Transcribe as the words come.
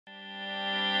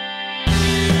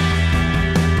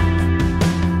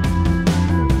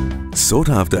sought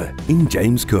after in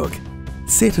James Cook.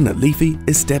 Set in a leafy,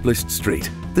 established street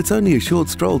that's only a short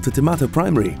stroll to Te Mata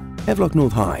Primary, Havelock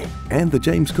High and the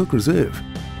James Cook Reserve,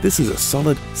 this is a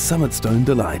solid summitstone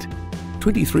delight.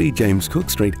 23 James Cook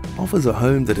Street offers a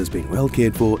home that has been well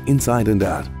cared for inside and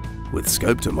out, with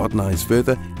scope to modernise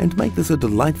further and make this a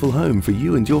delightful home for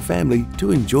you and your family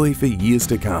to enjoy for years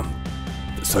to come.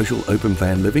 The social open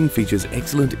plan living features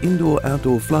excellent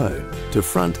indoor-outdoor flow to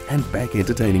front and back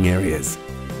entertaining areas,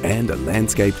 and a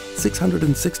landscaped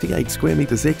 668 square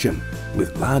metre section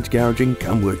with large garaging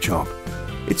cum workshop.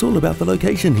 It's all about the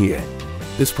location here.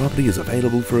 This property is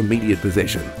available for immediate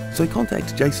possession, so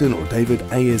contact Jason or David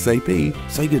ASAP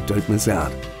so you don't miss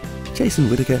out. Jason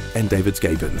Whitaker and David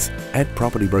Scapens at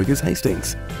Property Brokers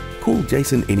Hastings. Call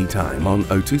Jason anytime on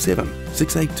 027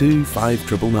 682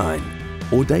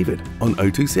 5999 or David on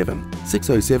 027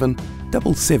 607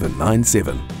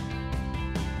 7797.